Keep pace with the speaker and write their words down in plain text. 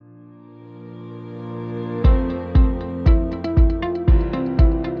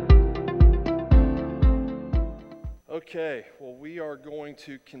Okay, well, we are going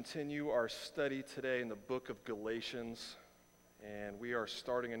to continue our study today in the book of Galatians, and we are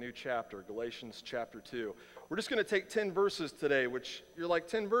starting a new chapter, Galatians chapter 2. We're just going to take 10 verses today, which you're like,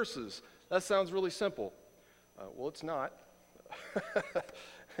 10 verses? That sounds really simple. Well, it's not.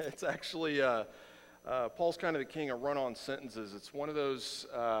 It's actually, Paul's kind of the king of run-on sentences. It's one of those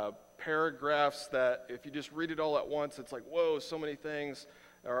paragraphs that if you just read it all at once, it's like, whoa, so many things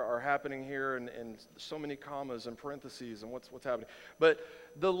are happening here, and so many commas and parentheses and what's happening. But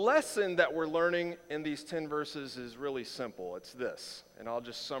the lesson that we're learning in these 10 verses is really simple. It's this, and I'll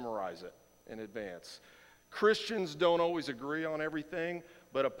just summarize it in advance. Christians don't always agree on everything,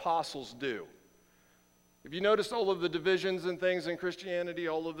 but apostles do. If you notice all of the divisions and things in Christianity,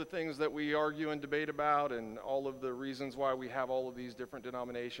 all of the things that we argue and debate about, and all of the reasons why we have all of these different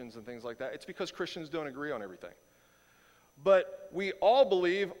denominations and things like that, it's because Christians don't agree on everything. But we all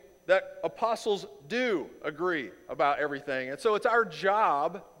believe that apostles do agree about everything. And so it's our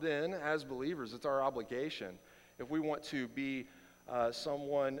job then, as believers, it's our obligation, if we want to be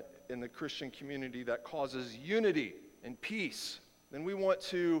someone in the Christian community that causes unity and peace, then we want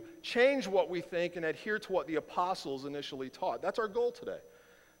to change what we think and adhere to what the apostles initially taught. That's our goal today.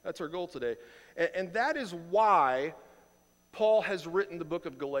 That's our goal today. And that is why Paul has written the book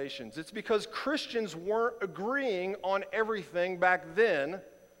of Galatians. It's because Christians weren't agreeing on everything back then,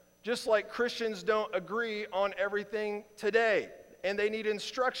 just like Christians don't agree on everything today. And they need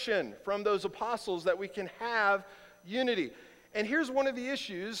instruction from those apostles that we can have unity. And here's one of the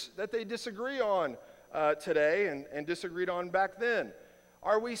issues that they disagree on today and disagreed on back then.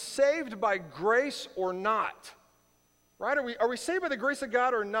 Are we saved by grace or not? Right? Are we saved by the grace of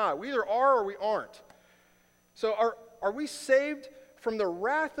God or not? We either are or we aren't. So are we saved from the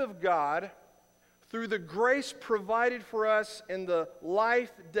wrath of God through the grace provided for us in the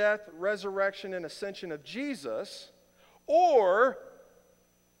life, death, resurrection, and ascension of Jesus? Or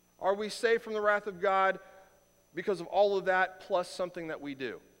are we saved from the wrath of God because of all of that plus something that we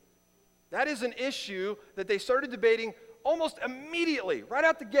do? That is an issue that they started debating almost immediately, right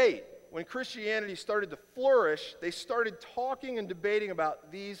out the gate. When Christianity started to flourish, they started talking and debating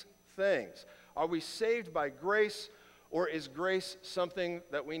about these things. Are we saved by grace, or is grace something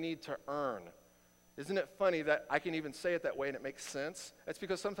that we need to earn? Isn't it funny that I can even say it that way and it makes sense? That's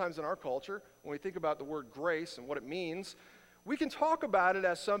because sometimes in our culture, when we think about the word grace and what it means, we can talk about it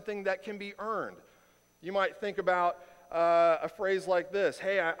as something that can be earned. You might think about a phrase like this: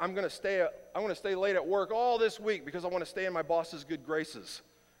 "Hey, I'm going to stay late at work all this week because I want to stay in my boss's good graces."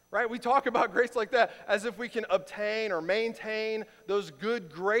 Right? We talk about grace like that as if we can obtain or maintain those good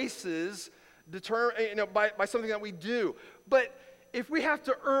graces by something that we do. But if we have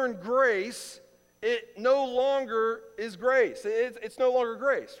to earn grace, it no longer is grace. It's no longer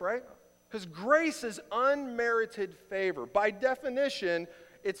grace, right? Because grace is unmerited favor. By definition,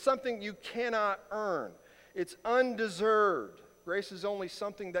 it's something you cannot earn. It's undeserved. Grace is only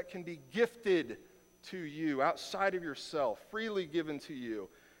something that can be gifted to you outside of yourself, freely given to you.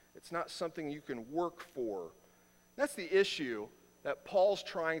 It's not something you can work for. That's the issue that Paul's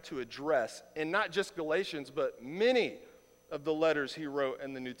trying to address in not just Galatians, but many of the letters he wrote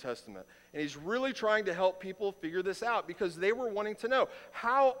in the New Testament. And he's really trying to help people figure this out because they were wanting to know,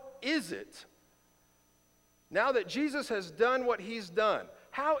 how is it, now that Jesus has done what he's done,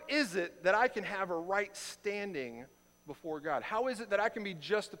 how is it that I can have a right standing before God? How is it that I can be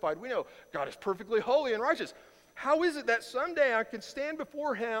justified? We know God is perfectly holy and righteous. How is it that someday I can stand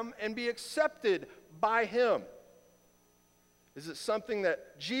before him and be accepted by him? Is it something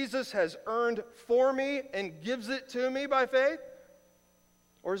that Jesus has earned for me and gives it to me by faith?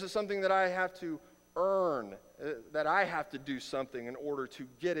 Or is it something that I have to earn, that I have to do something in order to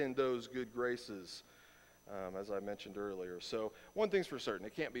get in those good graces, as I mentioned earlier? So one thing's for certain,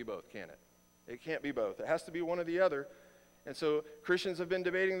 it can't be both, can it? It can't be both. It has to be one or the other. And so Christians have been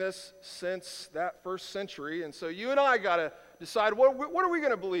debating this since that first century. And so you and I got to decide, what are we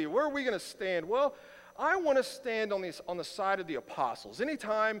going to believe? Where are we going to stand? Well, I want to stand on the side of the apostles.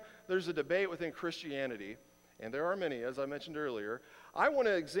 Anytime there's a debate within Christianity, and there are many, as I mentioned earlier, I want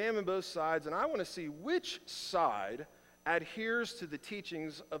to examine both sides, and I want to see which side adheres to the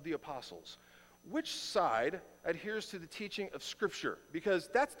teachings of the apostles. Which side adheres to the teaching of Scripture? Because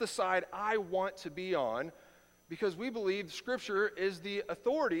that's the side I want to be on, because we believe Scripture is the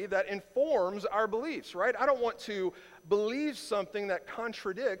authority that informs our beliefs, right? I don't want to believe something that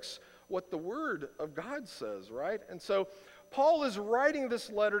contradicts what the Word of God says, right? And so Paul is writing this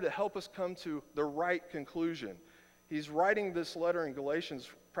letter to help us come to the right conclusion. He's writing this letter in Galatians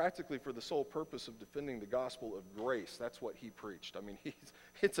practically for the sole purpose of defending the gospel of grace. That's what he preached. I mean,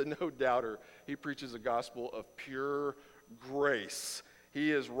 it's a no-doubter. He preaches a gospel of pure grace.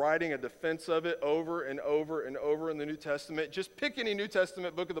 He is writing a defense of it over and over and over in the New Testament. Just pick any New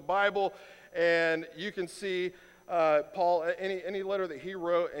Testament book of the Bible, and you can see Paul, any letter that he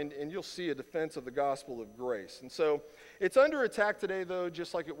wrote, and you'll see a defense of the gospel of grace. And so it's under attack today, though,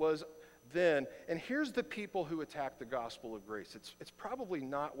 just like it was then. And here's the people who attack the gospel of grace. It's probably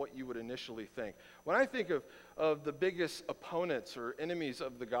not what you would initially think. When I think of the biggest opponents or enemies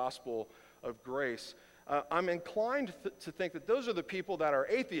of the gospel of grace, I'm inclined to think that those are the people that are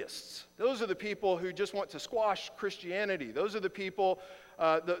atheists. Those are the people who just want to squash Christianity. Those are the people,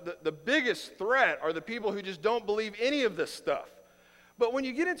 the biggest threat are the people who just don't believe any of this stuff. But when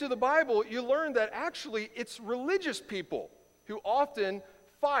you get into the Bible, you learn that actually it's religious people who often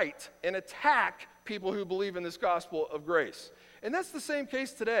fight and attack people who believe in this gospel of grace. And that's the same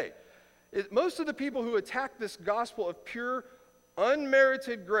case today. Most of the people who attack this gospel of pure,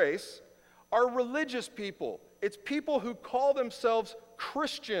 unmerited grace are religious people. It's people who call themselves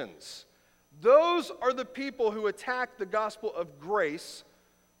Christians. Those are the people who attack the gospel of grace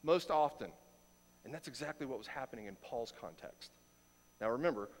most often. And that's exactly what was happening in Paul's context. Now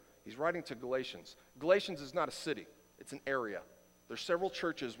remember, he's writing to Galatians. Galatians is not a city, it's an area. There's several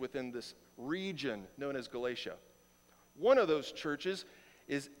churches within this region known as Galatia. One of those churches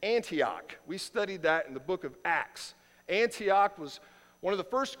is Antioch. We studied that in the book of Acts. Antioch was one of the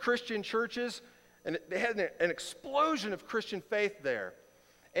first Christian churches, and they had an explosion of Christian faith there.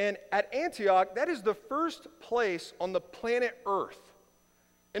 And at Antioch, that is the first place on the planet Earth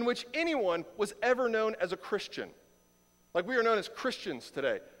in which anyone was ever known as a Christian. Like we are known as Christians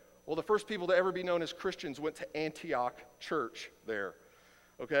today. Well, the first people to ever be known as Christians went to Antioch Church there,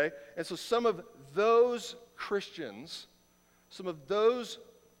 okay? And so some of those Christians, and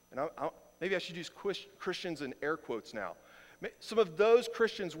maybe I should use Christians in air quotes now. Some of those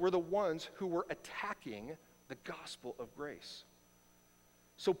Christians were the ones who were attacking the gospel of grace.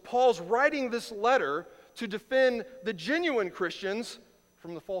 So Paul's writing this letter to defend the genuine Christians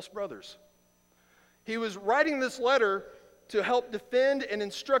from the false brothers. He was writing this letter to help defend and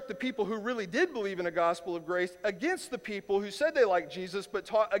instruct the people who really did believe in a gospel of grace against the people who said they liked Jesus but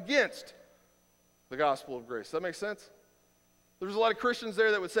taught against the gospel of grace. Does that make sense? There's a lot of Christians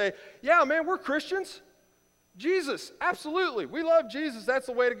there that would say, yeah, man, we're Christians. Jesus, absolutely. We love Jesus. That's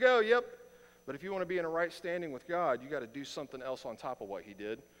the way to go. Yep. But if you want to be in a right standing with God, you got to do something else on top of what he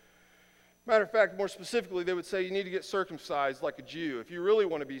did. Matter of fact, more specifically, they would say you need to get circumcised like a Jew. If you really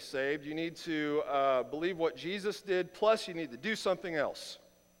want to be saved, you need to believe what Jesus did, plus you need to do something else.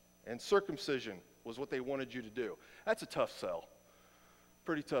 And circumcision was what they wanted you to do. That's a tough sell.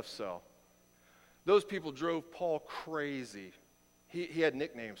 Pretty tough sell. Those people drove Paul crazy. He had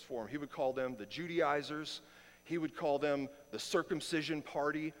nicknames for them. He would call them the Judaizers. He would call them the circumcision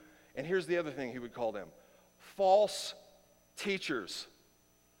party. And here's the other thing he would call them: false teachers.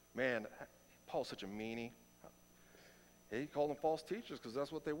 Man, Paul's such a meanie. He called them false teachers because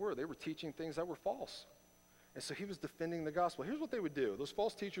that's what they were. They were teaching things that were false. And so he was defending the gospel. Here's what they would do. Those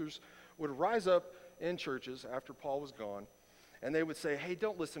false teachers would rise up in churches after Paul was gone, and they would say, hey,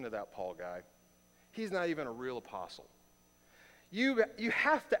 don't listen to that Paul guy. He's not even a real apostle. You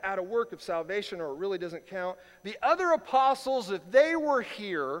have to add a work of salvation or it really doesn't count. The other apostles, if they were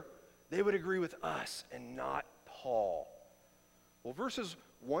here, they would agree with us and not Paul. Well, verses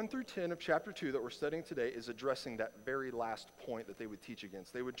 1 through 10 of chapter 2 that we're studying today is addressing that very last point that they would teach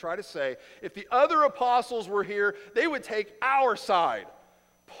against. They would try to say, if the other apostles were here, they would take our side.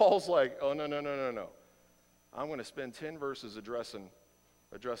 Paul's like, oh, no. I'm going to spend 10 verses addressing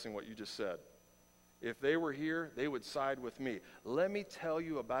what you just said. If they were here, they would side with me. Let me tell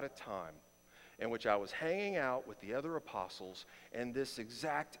you about a time in which I was hanging out with the other apostles and this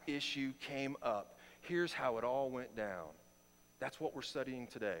exact issue came up. Here's how it all went down. That's what we're studying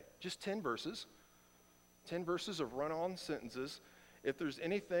today. Just 10 verses. 10 verses of run-on sentences. If there's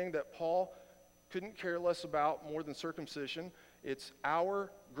anything that Paul couldn't care less about more than circumcision, it's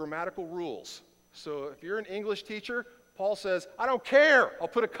our grammatical rules. So if you're an English teacher, Paul says, I don't care. I'll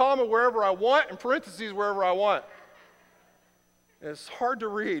put a comma wherever I want and parentheses wherever I want. And it's hard to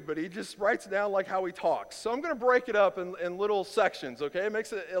read, but he just writes down like how he talks. So I'm going to break it up in little sections, okay? It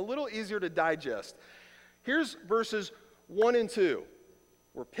makes it a little easier to digest. Here's verses 1 and 2.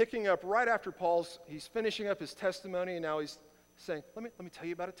 We're picking up right after he's finishing up his testimony, and now he's saying, let me tell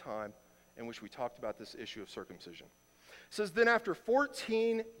you about a time in which we talked about this issue of circumcision. It says, then after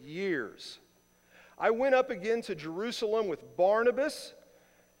 14 years, I went up again to Jerusalem with Barnabas,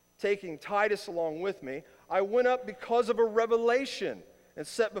 taking Titus along with me. I went up because of a revelation, and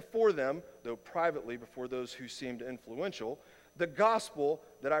set before them, though privately before those who seemed influential, the gospel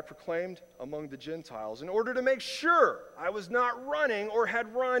that I proclaimed among the Gentiles, in order to make sure I was not running or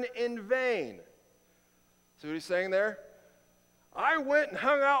had run in vain. See what he's saying there? I went and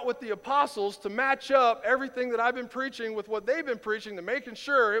hung out with the apostles to match up everything that I've been preaching with what they've been preaching, to making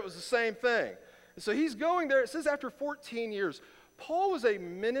sure it was the same thing. And so he's going there. It says after 14 years. Paul was a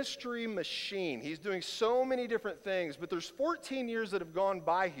ministry machine. He's doing so many different things, but there's 14 years that have gone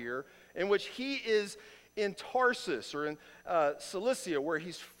by here in which he is in Tarsus or in Cilicia, where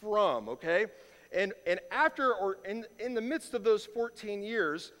he's from, okay? And after or in the midst of those 14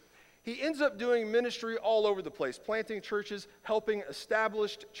 years, he ends up doing ministry all over the place, planting churches, helping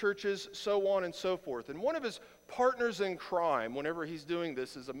established churches, so on and so forth. And one of his partners in crime, whenever he's doing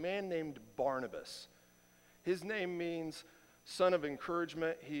this, is a man named Barnabas. His name means son of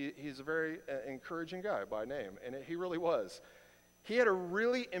encouragement. He's a very encouraging guy by name, and he really was. He had a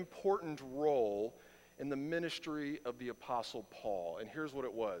really important role in the ministry of the Apostle Paul, and here's what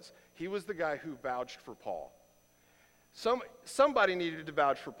it was. He was the guy who vouched for Paul. Somebody needed to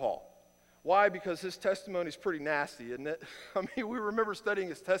vouch for Paul. Why? Because his testimony is pretty nasty, isn't it? I mean, we remember studying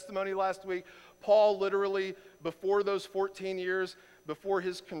his testimony last week. Paul literally, before those 14 years, before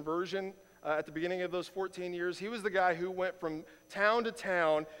his conversion, at the beginning of those 14 years, he was the guy who went from town to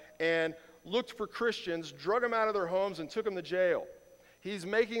town and looked for Christians, drug them out of their homes, and took them to jail. He's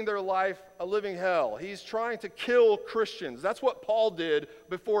making their life a living hell. He's trying to kill Christians. That's what Paul did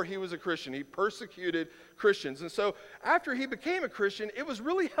before he was a Christian. He persecuted Christians. And so after he became a Christian, it was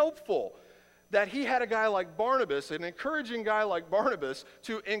really helpful that he had a guy like Barnabas, an encouraging guy like Barnabas,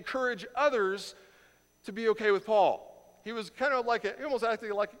 to encourage others to be okay with Paul. He was kind of like, he almost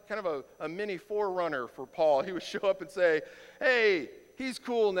acted like kind of a mini forerunner for Paul. He would show up and say, hey, he's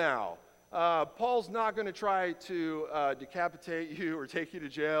cool now. Paul's not going to try to decapitate you or take you to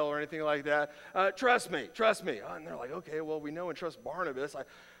jail or anything like that. Trust me. Oh, and they're like, okay, well, we know and trust Barnabas.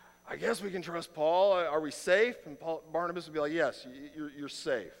 I guess we can trust Paul. Are we safe? And Barnabas would be like, yes, you're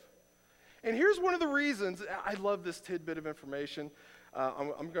safe. And here's one of the reasons. I love this tidbit of information.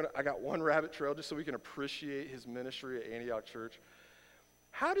 I got one rabbit trail just so we can appreciate his ministry at Antioch Church.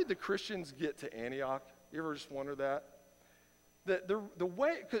 How did the Christians get to Antioch? You ever just wonder that? The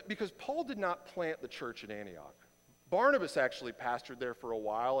way, because Paul did not plant the church at Antioch. Barnabas actually pastored there for a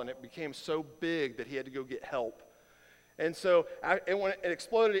while, and it became so big that he had to go get help. And so when it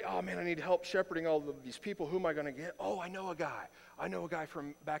exploded, oh man, I need help shepherding all of these people. Who am I going to get? Oh, I know a guy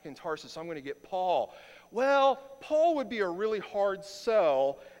from back in Tarsus. I'm going to get Paul. Well, Paul would be a really hard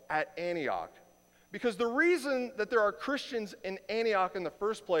sell at Antioch. Because the reason that there are Christians in Antioch in the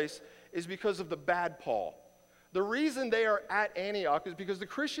first place is because of the bad Paul. The reason they are at Antioch is because the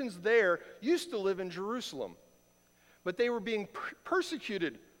Christians there used to live in Jerusalem. But they were being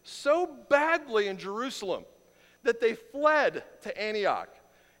persecuted so badly in Jerusalem that they fled to Antioch.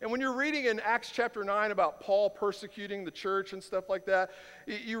 And when you're reading in Acts chapter 9 about Paul persecuting the church and stuff like that,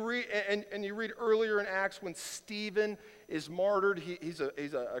 you read earlier in Acts when Stephen is martyred. He's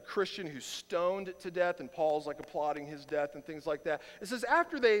a Christian who's stoned to death, and Paul's like applauding his death and things like that. It says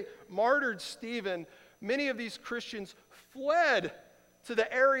after they martyred Stephen, many of these Christians fled to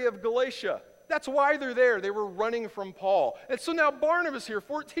the area of Galatia. That's why they're there. They were running from Paul. And so now Barnabas here,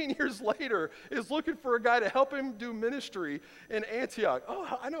 14 years later, is looking for a guy to help him do ministry in Antioch.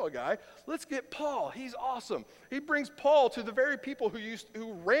 Oh, I know a guy. Let's get Paul. He's awesome. He brings Paul to the very people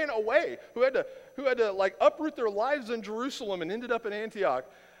who ran away, who had to like uproot their lives in Jerusalem and ended up in Antioch.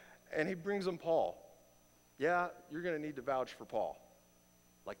 And he brings them Paul. Yeah, you're going to need to vouch for Paul.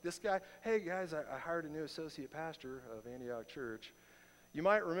 Like this guy, hey guys, I hired a new associate pastor of Antioch Church. You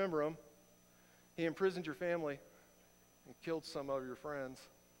might remember him. He imprisoned your family and killed some of your friends.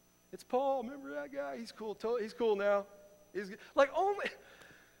 It's Paul. Remember that guy? He's cool. He's cool now.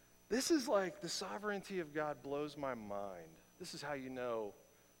 This is like the sovereignty of God blows my mind. This is how you know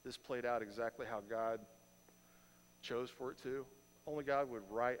this played out exactly how God chose for it to. Only God would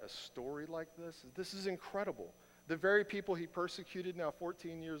write a story like this. This is incredible. The very people he persecuted now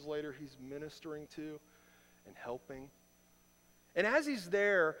 14 years later, he's ministering to and helping. And as he's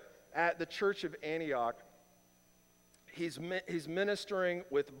there at the church of Antioch, he's ministering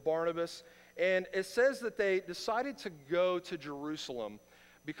with Barnabas, and it says that they decided to go to Jerusalem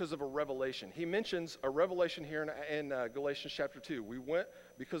because of a revelation. He mentions a revelation here in Galatians chapter 2. We went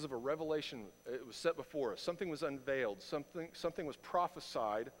because of a revelation. It was set before us. Something was unveiled. Something was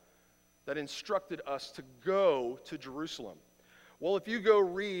prophesied that instructed us to go to Jerusalem. Well, if you go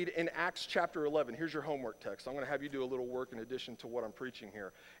read in Acts chapter 11, here's your homework text. I'm going to have you do a little work in addition to what I'm preaching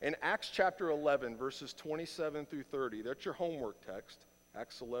here. In Acts chapter 11, verses 27 through 30, that's your homework text.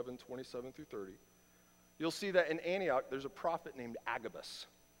 Acts 11, 27 through 30, you'll see that in Antioch, there's a prophet named Agabus.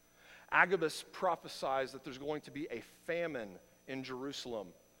 Agabus prophesies that there's going to be a famine in Jerusalem,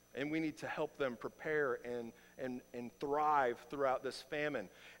 and we need to help them prepare and thrive throughout this famine.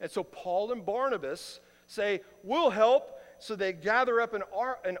 And so Paul and Barnabas say, we'll help. So they gather up an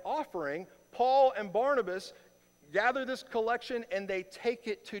offering. Paul and Barnabas gather this collection, and they take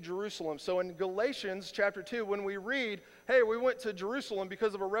it to Jerusalem. So in Galatians chapter 2, when we read, hey, we went to Jerusalem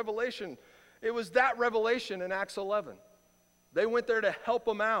because of a revelation, it was that revelation in Acts 11. They went there to help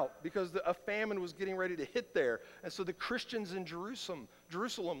them out because a famine was getting ready to hit there. And so the Christians in Jerusalem,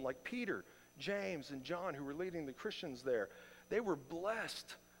 like Peter, James, and John, who were leading the Christians there, they were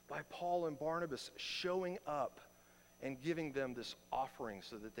blessed by Paul and Barnabas showing up and giving them this offering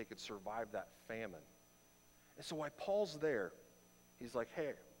so that they could survive that famine. And so while Paul's there, he's like,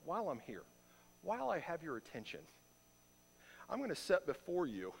 hey, while I'm here, while I have your attention, I'm going to set before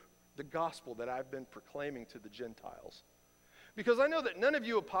you the gospel that I've been proclaiming to the Gentiles. Because I know that none of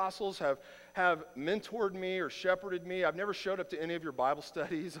you apostles have mentored me or shepherded me. I've never showed up to any of your Bible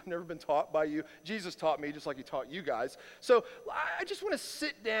studies. I've never been taught by you. Jesus taught me just like he taught you guys. So I just want to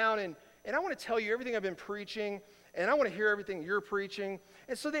sit down and I want to tell you everything I've been preaching, and I want to hear everything you're preaching.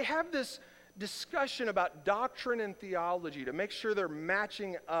 And so they have this discussion about doctrine and theology to make sure they're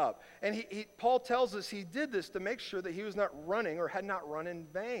matching up. And Paul tells us he did this to make sure that he was not running or had not run in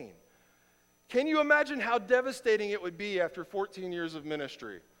vain. Can you imagine how devastating it would be after 14 years of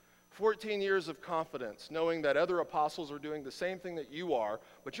ministry, 14 years of confidence, knowing that other apostles are doing the same thing that you are,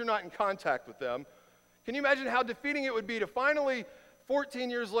 but you're not in contact with them? Can you imagine how defeating it would be to finally, 14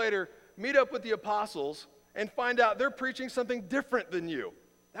 years later, meet up with the apostles and find out they're preaching something different than you?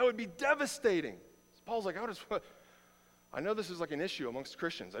 That would be devastating. Paul's like, I know this is like an issue amongst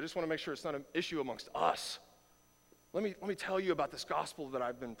Christians. I just want to make sure it's not an issue amongst us. Let me tell you about this gospel that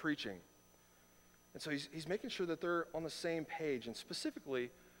I've been preaching. And so he's making sure that they're on the same page, and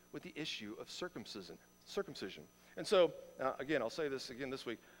specifically with the issue of circumcision. And so, again, I'll say this again this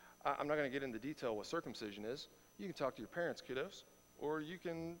week. I'm not going to get into detail what circumcision is. You can talk to your parents, kiddos, or you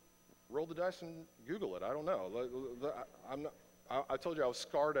can roll the dice and Google it. I don't know. I told you I was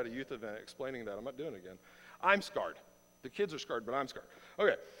scarred at a youth event explaining that. I'm not doing it again. I'm scarred. The kids are scarred, but I'm scarred.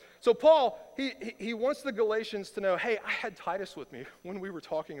 Okay. So Paul, he wants the Galatians to know, hey, I had Titus with me when we were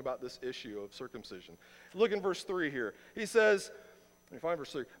talking about this issue of circumcision. Look in verse 3 here. He says, let me find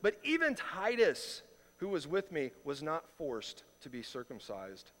verse 3. But even Titus, who was with me, was not forced to be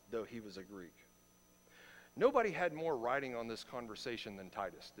circumcised, though he was a Greek. Nobody had more writing on this conversation than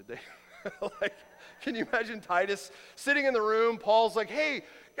Titus, did they? Can you imagine Titus sitting in the room? Paul's like, hey,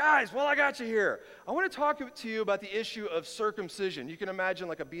 guys, while I got you here, I want to talk to you about the issue of circumcision. You can imagine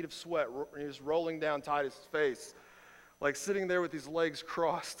like a bead of sweat just rolling down Titus' face, like sitting there with his legs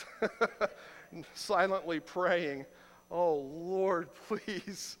crossed, silently praying, oh, Lord,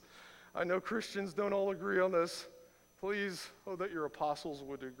 please. I know Christians don't all agree on this. Please, that your apostles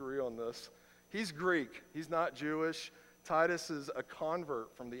would agree on this. He's Greek. He's not Jewish. Titus is a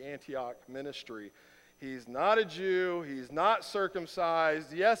convert from the Antioch ministry. He's not a Jew. He's not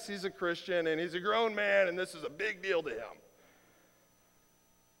circumcised. Yes, he's a Christian, and he's a grown man, and this is a big deal to him.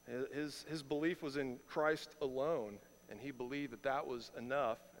 His belief was in Christ alone, and he believed that was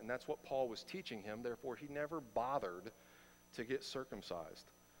enough, and that's what Paul was teaching him. Therefore, he never bothered to get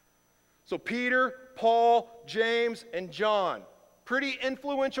circumcised. So Peter, Paul, James, and John, pretty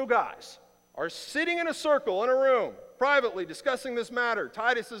influential guys, are sitting in a circle in a room, privately discussing this matter.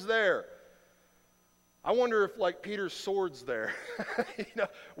 Titus is there. I wonder if, like, Peter's sword's there.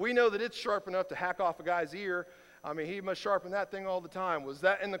 We know that it's sharp enough to hack off a guy's ear. I mean, he must sharpen that thing all the time. Was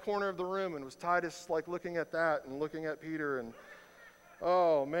that in the corner of the room, and was Titus, like, looking at that and looking at Peter and,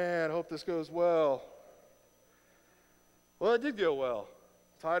 oh, man, hope this goes well. Well, it did go well.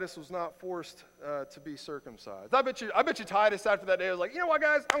 Titus was not forced to be circumcised. I bet you Titus, after that day, was like, you know what,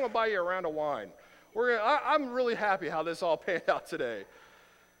 guys? I'm going to buy you a round of wine. I'm really happy how this all panned out today.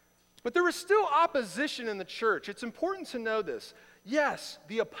 But there was still opposition in the church. It's important to know this. Yes,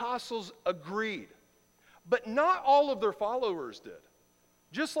 the apostles agreed, but not all of their followers did.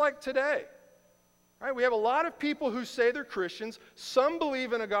 Just like today. Right? We have a lot of people who say they're Christians. Some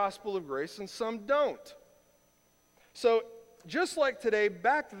believe in a gospel of grace and some don't. So just like today,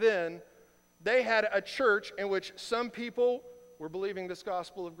 back then, they had a church in which some people were believing this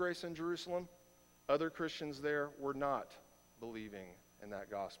gospel of grace in Jerusalem. Other Christians there were not believing in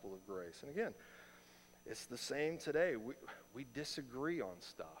that gospel of grace. And again, it's the same today. We disagree on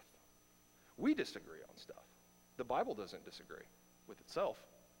stuff. We disagree on stuff. The Bible doesn't disagree with itself.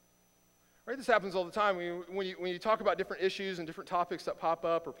 Right? This happens all the time when you talk about different issues and different topics that pop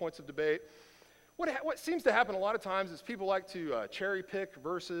up or points of debate. What seems to happen a lot of times is people like to cherry pick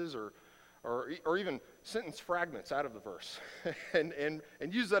verses or even sentence fragments out of the verse and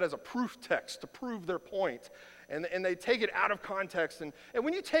use that as a proof text to prove their point. And they take it out of context. And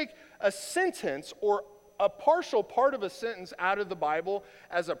when you take a sentence or a partial part of a sentence out of the Bible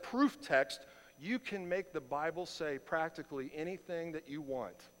as a proof text, you can make the Bible say practically anything that you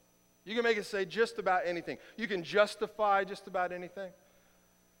want. You can make it say just about anything. You can justify just about anything.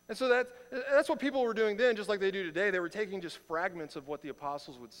 And so that's what people were doing then, just like they do today. They were taking just fragments of what the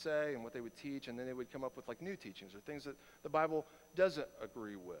apostles would say and what they would teach, and then they would come up with like new teachings or things that the Bible doesn't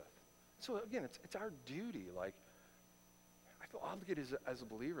agree with. So again, it's our duty. Like, I feel obligated as a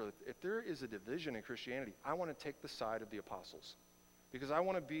believer. If there is a division in Christianity, I want to take the side of the apostles because I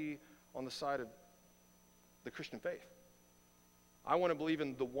want to be on the side of the Christian faith. I want to believe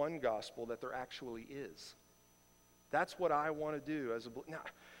in the one gospel that there actually is. That's what I want to do as a believer. Now,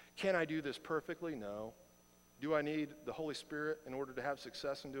 can I do this perfectly? No. Do I need the Holy Spirit in order to have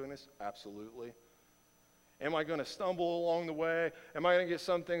success in doing this? Absolutely. Am I going to stumble along the way? Am I going to get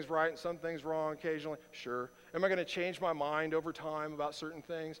some things right and some things wrong occasionally? Sure. Am I going to change my mind over time about certain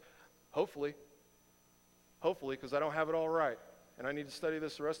things? Hopefully. Hopefully, because I don't have it all right. And I need to study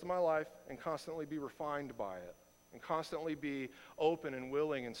this the rest of my life and constantly be refined by it. And constantly be open and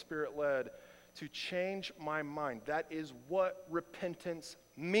willing and Spirit-led to change my mind. That is what repentance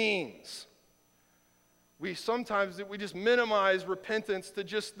means. We just minimize repentance to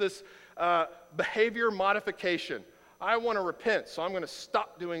just this behavior modification. I want to repent, so I'm going to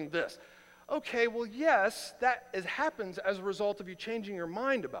stop doing this. Okay, well, yes, happens as a result of you changing your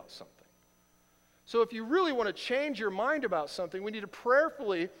mind about something. So if you really want to change your mind about something, we need to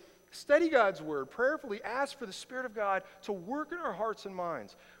prayerfully study God's word, prayerfully ask for the Spirit of God to work in our hearts and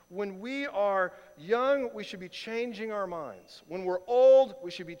minds. When we are young, we should be changing our minds. When we're old, we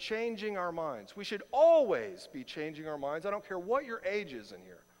should be changing our minds. We should always be changing our minds. I don't care what your age is in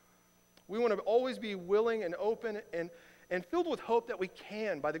here. We want to always be willing and open and filled with hope that we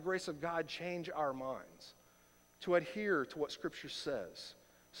can, by the grace of God, change our minds to adhere to what Scripture says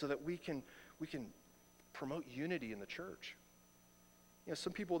so that we can promote unity in the church. You know,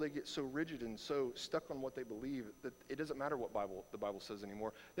 some people, they get so rigid and so stuck on what they believe that it doesn't matter what the Bible says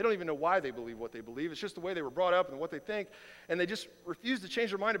anymore. They don't even know why they believe what they believe. It's just the way they were brought up and what they think, and they just refuse to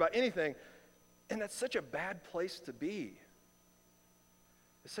change their mind about anything. And that's such a bad place to be.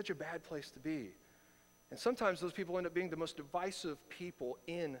 It's such a bad place to be. And sometimes those people end up being the most divisive people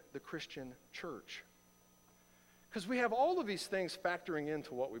in the Christian church. Because we have all of these things factoring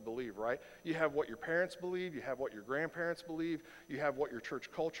into what we believe, right? You have what your parents believe, you have what your grandparents believe, you have what your church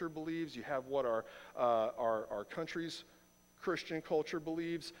culture believes, you have what our country's Christian culture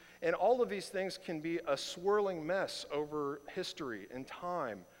believes, and all of these things can be a swirling mess over history and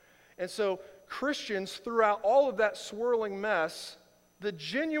time. And so Christians, throughout all of that swirling mess, the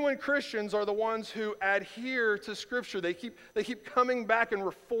genuine Christians are the ones who adhere to Scripture. They keep coming back and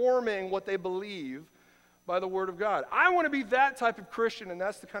reforming what they believe by the Word of God. I want to be that type of Christian, and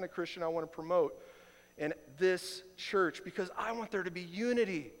that's the kind of Christian I want to promote in this church because I want there to be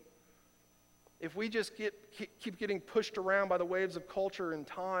unity. If we just keep getting pushed around by the waves of culture and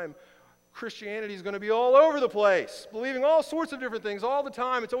time, Christianity is going to be all over the place, believing all sorts of different things all the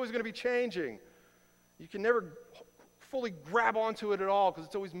time. It's always going to be changing. You can never fully grab onto it at all because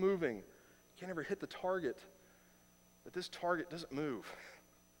it's always moving. You can't ever hit the target. But this target doesn't move.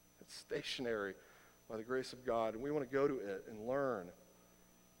 It's stationary by the grace of God, and we want to go to it and learn.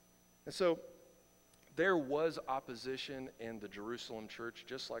 And so there was opposition in the Jerusalem church,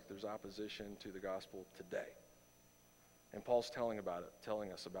 just like there's opposition to the gospel today. And Paul's telling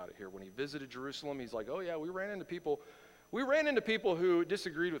us about it here. When he visited Jerusalem, he's like, oh yeah, we ran into people who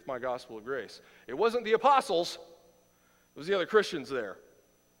disagreed with my gospel of grace. It wasn't the apostles, it was the other Christians there.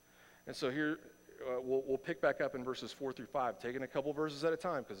 And so here, we'll pick back up in verses 4 through 5, taking a couple verses at a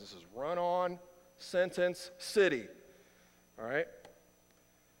time, because this is run-on sentence city. All right?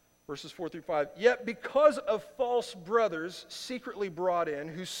 Verses 4 through 5. Yet because of false brothers secretly brought in,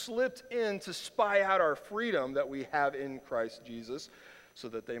 who slipped in to spy out our freedom that we have in Christ Jesus, so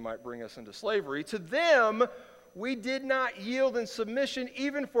that they might bring us into slavery, to them we did not yield in submission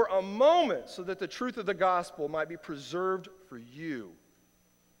even for a moment, so that the truth of the gospel might be preserved for you.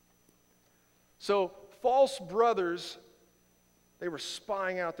 So false brothers, they were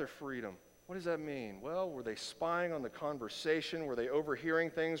spying out their freedom. What does that mean? Well, were they spying on the conversation? Were they overhearing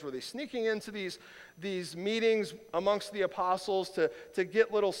things? Were they sneaking into these meetings amongst the apostles to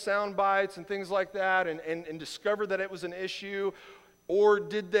get little sound bites and things like that and discover that it was an issue? Or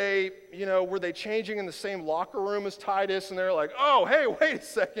did they, were they changing in the same locker room as Titus, and they're like, oh, hey, wait a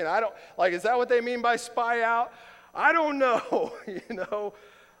second, is that what they mean by spy out? I don't know,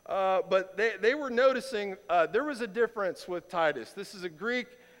 but they were noticing there was a difference with Titus. This is a Greek,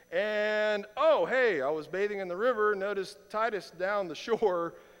 and, oh, hey, I was bathing in the river, noticed Titus down the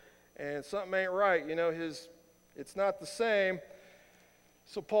shore, and something ain't right, it's not the same.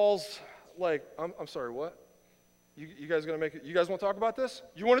 So Paul's like, I'm sorry, what? You guys gonna make it? You guys want to talk about this?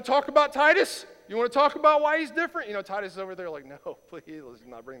 You want to talk about Titus? You want to talk about why he's different? Titus is over there like, no, please, let's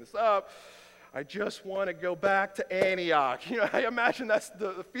not bring this up. I just want to go back to Antioch. I imagine that's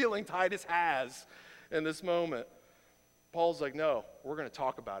the feeling Titus has in this moment. Paul's like, no, we're going to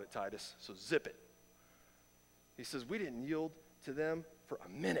talk about it, Titus, so zip it. He says, we didn't yield to them for a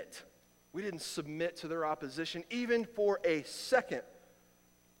minute. We didn't submit to their opposition even for a second,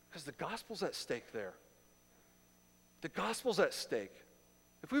 because the gospel's at stake there. The gospel's at stake.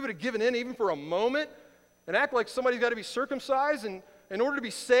 If we would have given in even for a moment and act like somebody's got to be circumcised, and in order to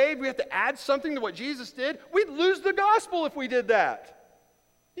be saved, we have to add something to what Jesus did, we'd lose the gospel if we did that.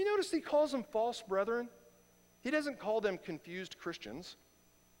 You notice he calls them false brethren? He doesn't call them confused Christians.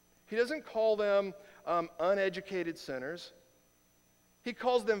 He doesn't call them uneducated sinners. He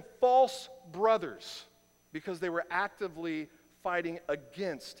calls them false brothers because they were actively fighting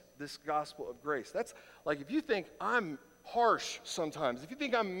against this gospel of grace. That's like if you think I'm harsh sometimes, if you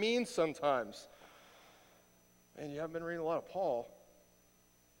think I'm mean sometimes, and you haven't been reading a lot of Paul,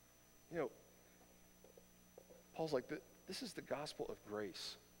 Paul's like, this is the gospel of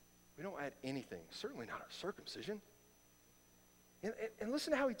grace. We don't add anything, certainly not our circumcision. And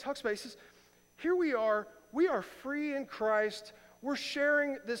listen to how he talks about it. He says, here we are free in Christ. We're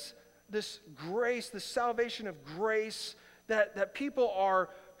sharing this grace, this salvation of grace, that people are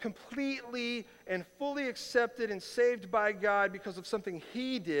completely and fully accepted and saved by God because of something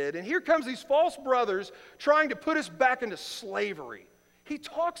he did. And here comes these false brothers trying to put us back into slavery. He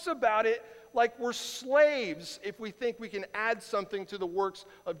talks about it like we're slaves if we think we can add something to the works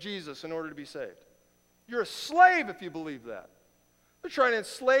of Jesus in order to be saved. You're a slave if you believe that. They're trying to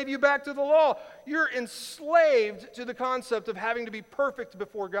enslave you back to the law. You're enslaved to the concept of having to be perfect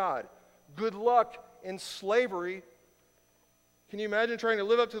before God. Good luck in slavery. Can you imagine trying to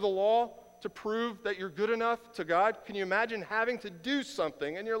live up to the law to prove that you're good enough to God? Can you imagine having to do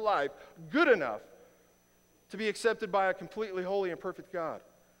something in your life good enough to be accepted by a completely holy and perfect God?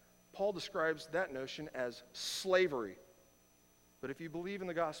 Paul describes that notion as slavery. But if you believe in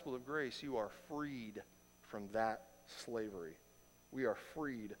the gospel of grace, you are freed from that slavery. We are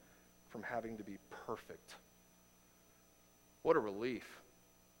freed from having to be perfect. What a relief.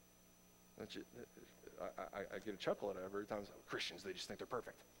 I get a chuckle at it every time. Christians, they just think they're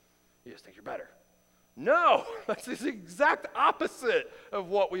perfect. You just think you're better. No, that's the exact opposite of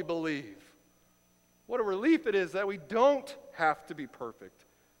what we believe. What a relief it is that we don't have to be perfect.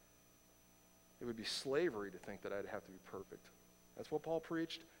 It would be slavery to think that I'd have to be perfect. That's what Paul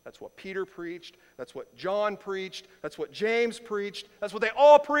preached. That's what Peter preached. That's what John preached. That's what James preached. That's what they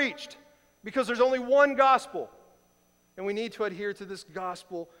all preached. Because there's only one gospel. And we need to adhere to this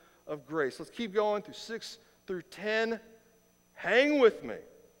gospel of grace. Let's keep going through 6 through 10. Hang with me.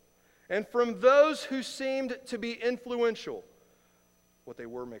 And from those who seemed to be influential, what they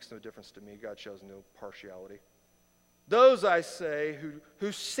were makes no difference to me. God shows no partiality. Those, I say,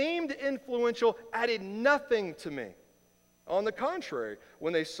 who seemed influential added nothing to me. On the contrary,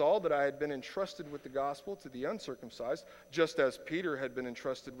 when they saw that I had been entrusted with the gospel to the uncircumcised, just as Peter had been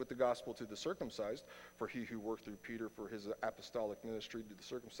entrusted with the gospel to the circumcised, for he who worked through Peter for his apostolic ministry to the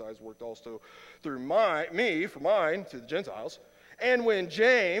circumcised worked also through me for mine to the Gentiles. And when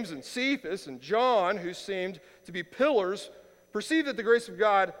James and Cephas and John, who seemed to be pillars, perceived that the grace of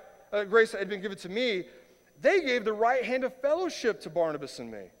God, grace had been given to me, they gave the right hand of fellowship to Barnabas and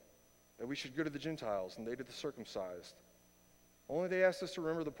me, that we should go to the Gentiles and they to the circumcised. Only they asked us to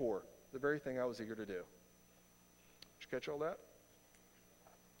remember the poor, the very thing I was eager to do. Did you catch all that?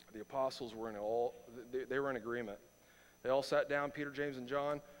 The apostles were they were in agreement. They all sat down, Peter, James, and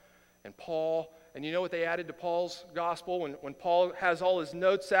John, and Paul. And you know what they added to Paul's gospel? When Paul has all his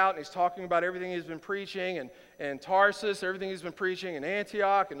notes out and he's talking about everything he's been preaching, and Tarsus, everything he's been preaching, and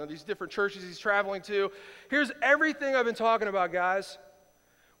Antioch, and all these different churches he's traveling to. Here's everything I've been talking about, guys.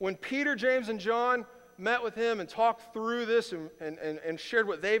 When Peter, James, and John met with him and talked through this and shared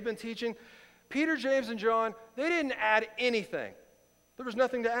what they've been teaching, Peter, James, and John, they didn't add anything. There was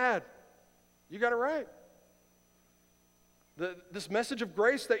nothing to add. You got it right. This message of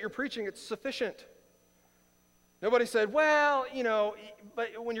grace that you're preaching, it's sufficient. Nobody said, well, but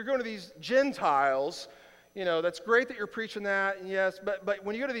when you're going to these Gentiles, that's great that you're preaching that, and yes, but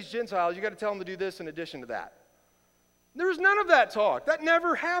when you go to these Gentiles, you got to tell them to do this in addition to that. There was none of that talk. That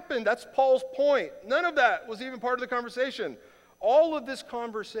never happened. That's Paul's point. None of that was even part of the conversation. All of this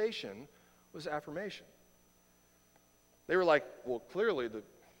conversation was affirmation. They were like, well, clearly the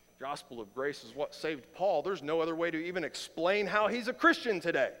gospel of grace is what saved Paul. There's no other way to even explain how he's a Christian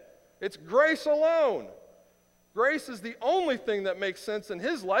today. It's grace alone. Grace is the only thing that makes sense in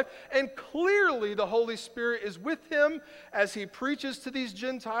his life, and clearly the Holy Spirit is with him as he preaches to these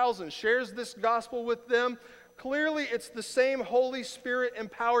Gentiles and shares this gospel with them. Clearly it's the same Holy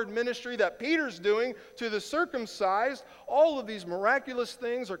Spirit-empowered ministry that Peter's doing to the circumcised. All of these miraculous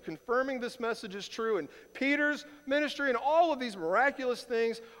things are confirming this message is true in Peter's ministry, and all of these miraculous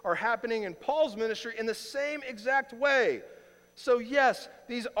things are happening in Paul's ministry in the same exact way. So yes,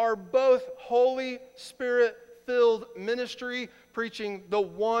 these are both Holy Spirit-filled ministry, preaching the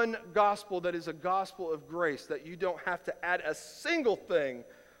one gospel that is a gospel of grace, that you don't have to add a single thing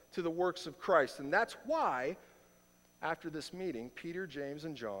to the works of Christ. And that's why, after this meeting, Peter, James,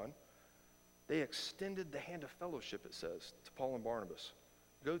 and John, they extended the hand of fellowship, it says, to Paul and Barnabas.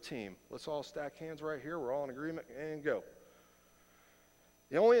 Go team. Let's all stack hands right here. We're all in agreement, and go.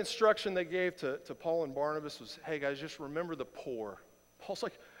 The only instruction they gave to Paul and Barnabas was, hey guys, just remember the poor. Paul's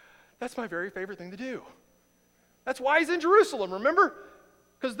like, that's my very favorite thing to do. That's why he's in Jerusalem, remember?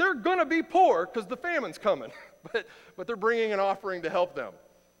 Because they're going to be poor because the famine's coming. but they're bringing an offering to help them.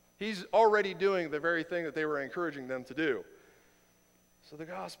 He's already doing the very thing that they were encouraging them to do. So the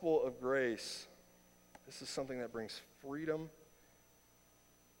gospel of grace, this is something that brings freedom.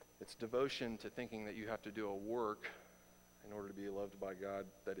 It's devotion to thinking that you have to do a work in order to be loved by God.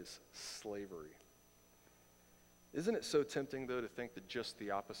 That is slavery. Isn't it so tempting, though, to think that just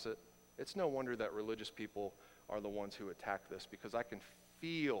the opposite? It's no wonder that religious people are the ones who attack this, because I can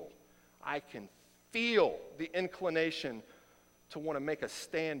feel the inclination to want to make a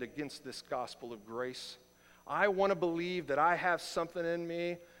stand against this gospel of grace. I want to believe that I have something in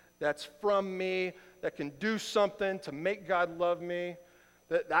me that's from me, that can do something to make God love me,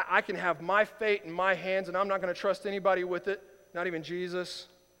 that I can have my fate in my hands and I'm not going to trust anybody with it, not even Jesus.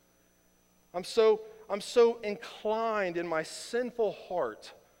 I'm so inclined in my sinful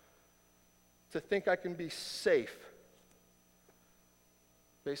heart to think I can be safe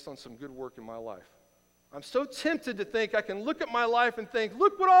based on some good work in my life. I'm so tempted to think I can look at my life and think,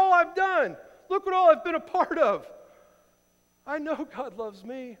 look what all I've done. Look what all I've been a part of. I know God loves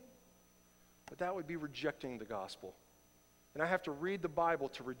me. But that would be rejecting the gospel. And I have to read the Bible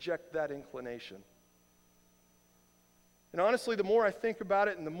to reject that inclination. And honestly, the more I think about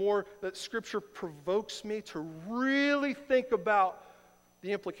it and the more that Scripture provokes me to really think about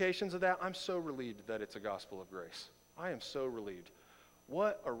the implications of that, I'm so relieved that it's a gospel of grace. I am so relieved.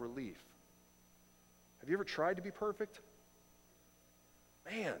 What a relief. Have you ever tried to be perfect?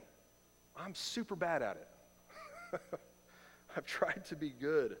 Man, I'm super bad at it. I've tried to be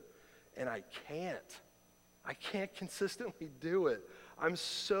good, and I can't. I can't consistently do it. I'm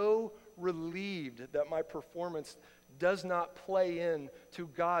so relieved that my performance does not play into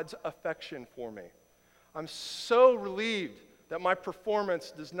God's affection for me. I'm so relieved that my performance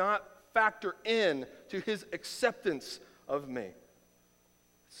does not factor in to his acceptance of me.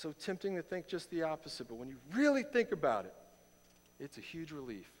 It's so tempting to think just the opposite, but when you really think about it, it's a huge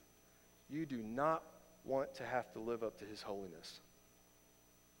relief. You do not want to have to live up to his holiness.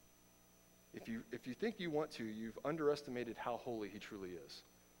 If you think you want to, you've underestimated how holy he truly is.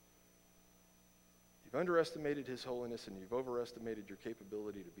 You've underestimated his holiness, and you've overestimated your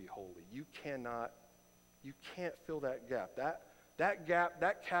capability to be holy. You can't fill that gap. That gap,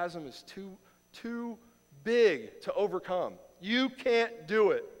 that chasm is too big to overcome. You can't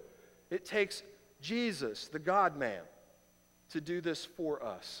do it. It takes Jesus, the God-man, to do this for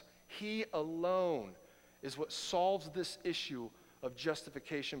us. He alone is what solves this issue of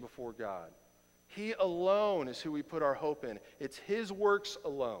justification before God. He alone is who we put our hope in. It's his works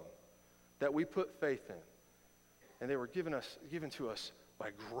alone that we put faith in. And they were given to us by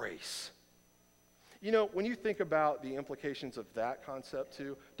grace. You know, when you think about the implications of that concept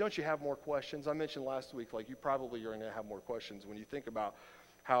too, don't you have more questions? I mentioned last week, you probably are going to have more questions when you think about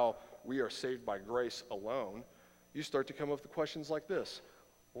how we are saved by grace alone. You start to come up with questions like this.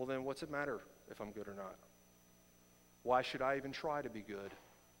 Well, then what's it matter if I'm good or not? Why should I even try to be good?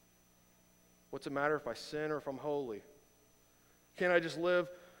 What's it matter if I sin or if I'm holy? Can't I just live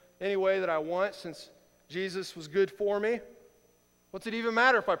any way that I want since Jesus was good for me? What's it even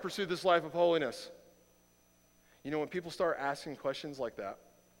matter if I pursue this life of holiness? You know, when people start asking questions like that,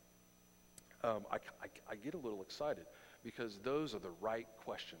 I get a little excited because those are the right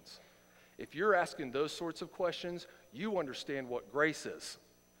questions. If you're asking those sorts of questions, you understand what grace is.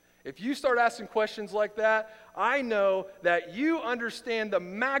 If you start asking questions like that, I know that you understand the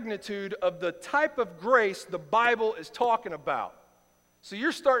magnitude of the type of grace the Bible is talking about. So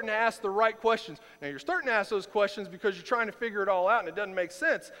you're starting to ask the right questions. Now, you're starting to ask those questions because you're trying to figure it all out and it doesn't make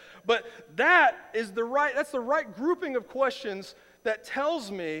sense. But that's the right grouping of questions that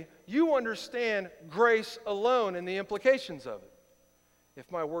tells me you understand grace alone and the implications of it.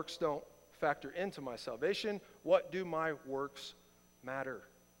 If my works don't factor into my salvation, what do my works matter?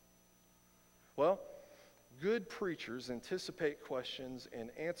 Well, good preachers anticipate questions and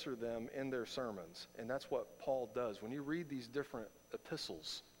answer them in their sermons. And that's what Paul does. When you read these different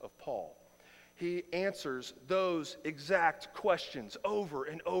epistles of Paul, he answers those exact questions over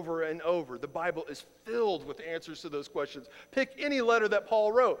and over and over. The Bible is filled with answers to those questions. Pick any letter that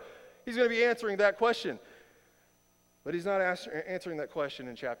Paul wrote. He's going to be answering that question. But he's not answering that question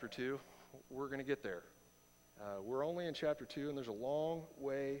in chapter 2. We're going to get there. We're only in chapter 2, and there's a long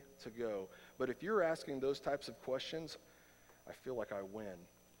way to go. But if you're asking those types of questions, I feel like I win.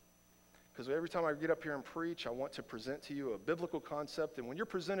 Because every time I get up here and preach, I want to present to you a biblical concept. And when you're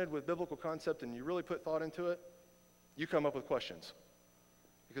presented with biblical concept and you really put thought into it, you come up with questions.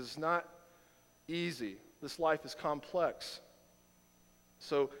 Because it's not easy. This life is complex.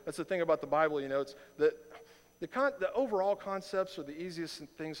 So that's the thing about the Bible, it's that the overall concepts are the easiest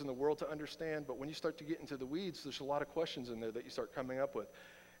things in the world to understand, but when you start to get into the weeds, there's a lot of questions in there that you start coming up with.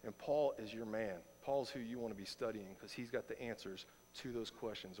 And Paul is your man. Paul's who you want to be studying because he's got the answers to those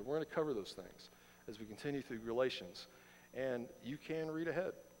questions. And we're going to cover those things as we continue through Galatians. And you can read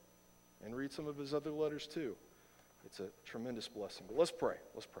ahead and read some of his other letters too. It's a tremendous blessing. But let's pray.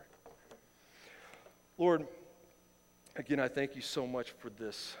 Let's pray. Lord, again, I thank you so much for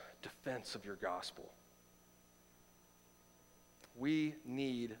this defense of your gospel. We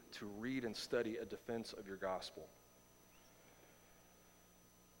need to read and study a defense of your gospel.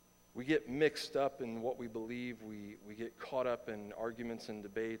 We get mixed up in what we believe. We get caught up in arguments and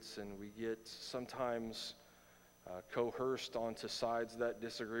debates, and we get sometimes coerced onto sides that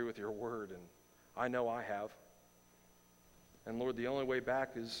disagree with your word, and I know I have. And Lord, the only way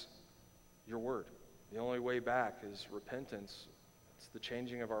back is your word. The only way back is repentance. It's the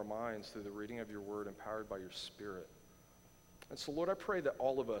changing of our minds through the reading of your word empowered by your Spirit. And so, Lord, I pray that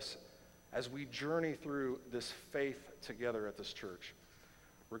all of us, as we journey through this faith together at this church,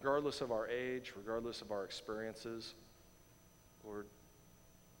 regardless of our age, regardless of our experiences, Lord,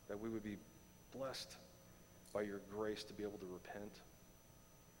 that we would be blessed by your grace to be able to repent.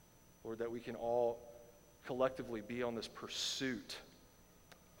 Lord, that we can all collectively be on this pursuit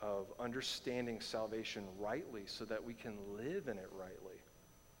of understanding salvation rightly so that we can live in it rightly.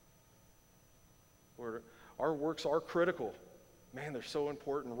 Lord, our works are critical. Man, they're so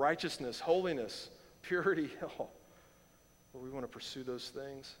important. Righteousness, holiness, purity. Oh, Lord, we want to pursue those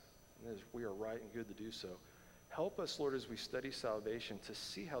things, and we are right and good to do so. Help us, Lord, as we study salvation to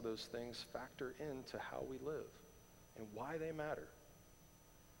see how those things factor into how we live and why they matter.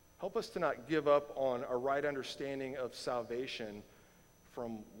 Help us to not give up on a right understanding of salvation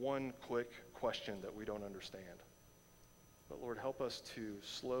from one quick question that we don't understand. But Lord, help us to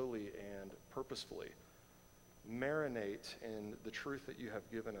slowly and purposefully marinate in the truth that you have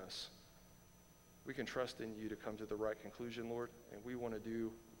given us. We can trust in you to come to the right conclusion, Lord, and we want to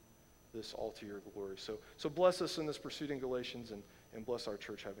do this all to your glory. So bless us in this pursuit in Galatians and bless our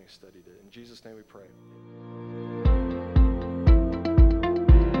church having studied it. In Jesus' name we pray.